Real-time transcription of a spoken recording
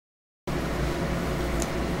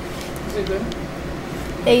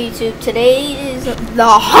Hey YouTube, today is the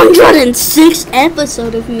 106th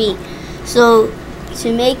episode of me. So,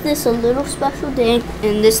 to make this a little special day,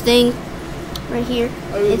 and this thing right here,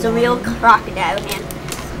 it's a real crocodile hand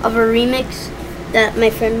of a remix that my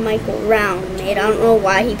friend Michael Round made. I don't know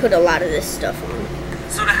why he put a lot of this stuff on.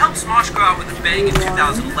 So to help Smosh go out with a bang in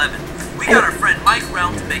 2011, we got our friend Mike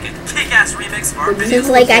Round to make a kick-ass remix of our video. Since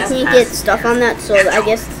like I can't get stuff on that, so I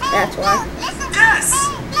guess that's why. Yes!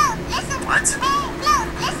 What?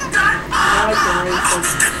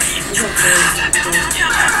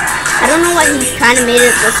 I don't know why he kind of made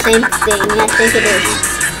it the same thing. I think it is.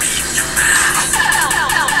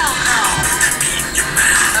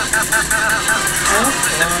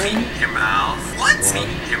 Your mouth. What?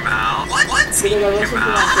 Your mouth. What? Your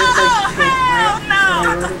mouth.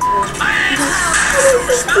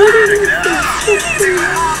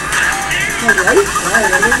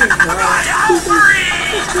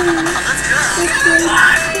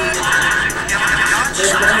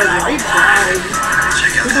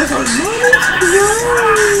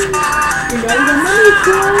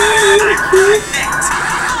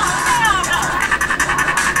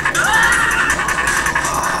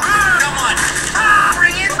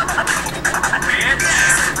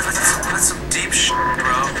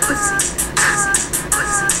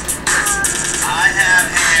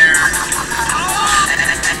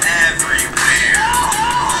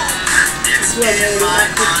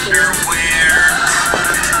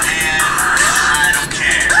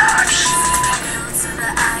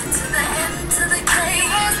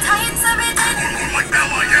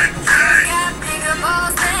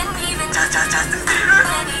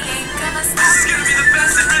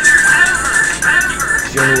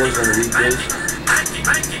 She only works on the weekdays.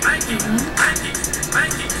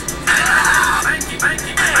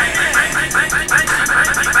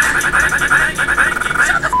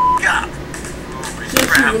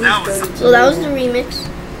 So that was the remix.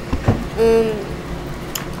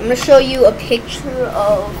 I'm gonna show you a picture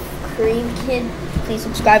of Cream Kid. Please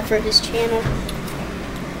subscribe for his channel.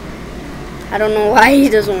 I don't know why he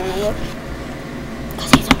doesn't want to look.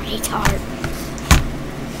 Because he's a retard.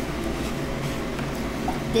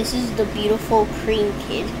 This is the beautiful Cream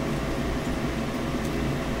Kid.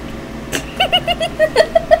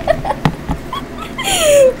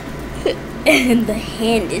 And the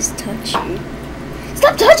hand is touching.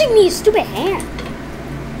 Stop touching me, you stupid hand.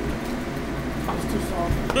 It's too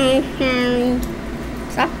soft.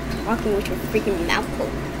 Stop talking with your freaking mouth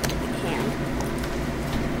closed, stupid hand.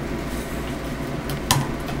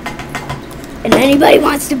 And anybody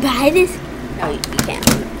wants to buy this? No, you can't.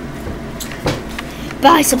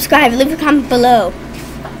 Buy, subscribe, leave a comment below.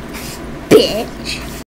 Bitch.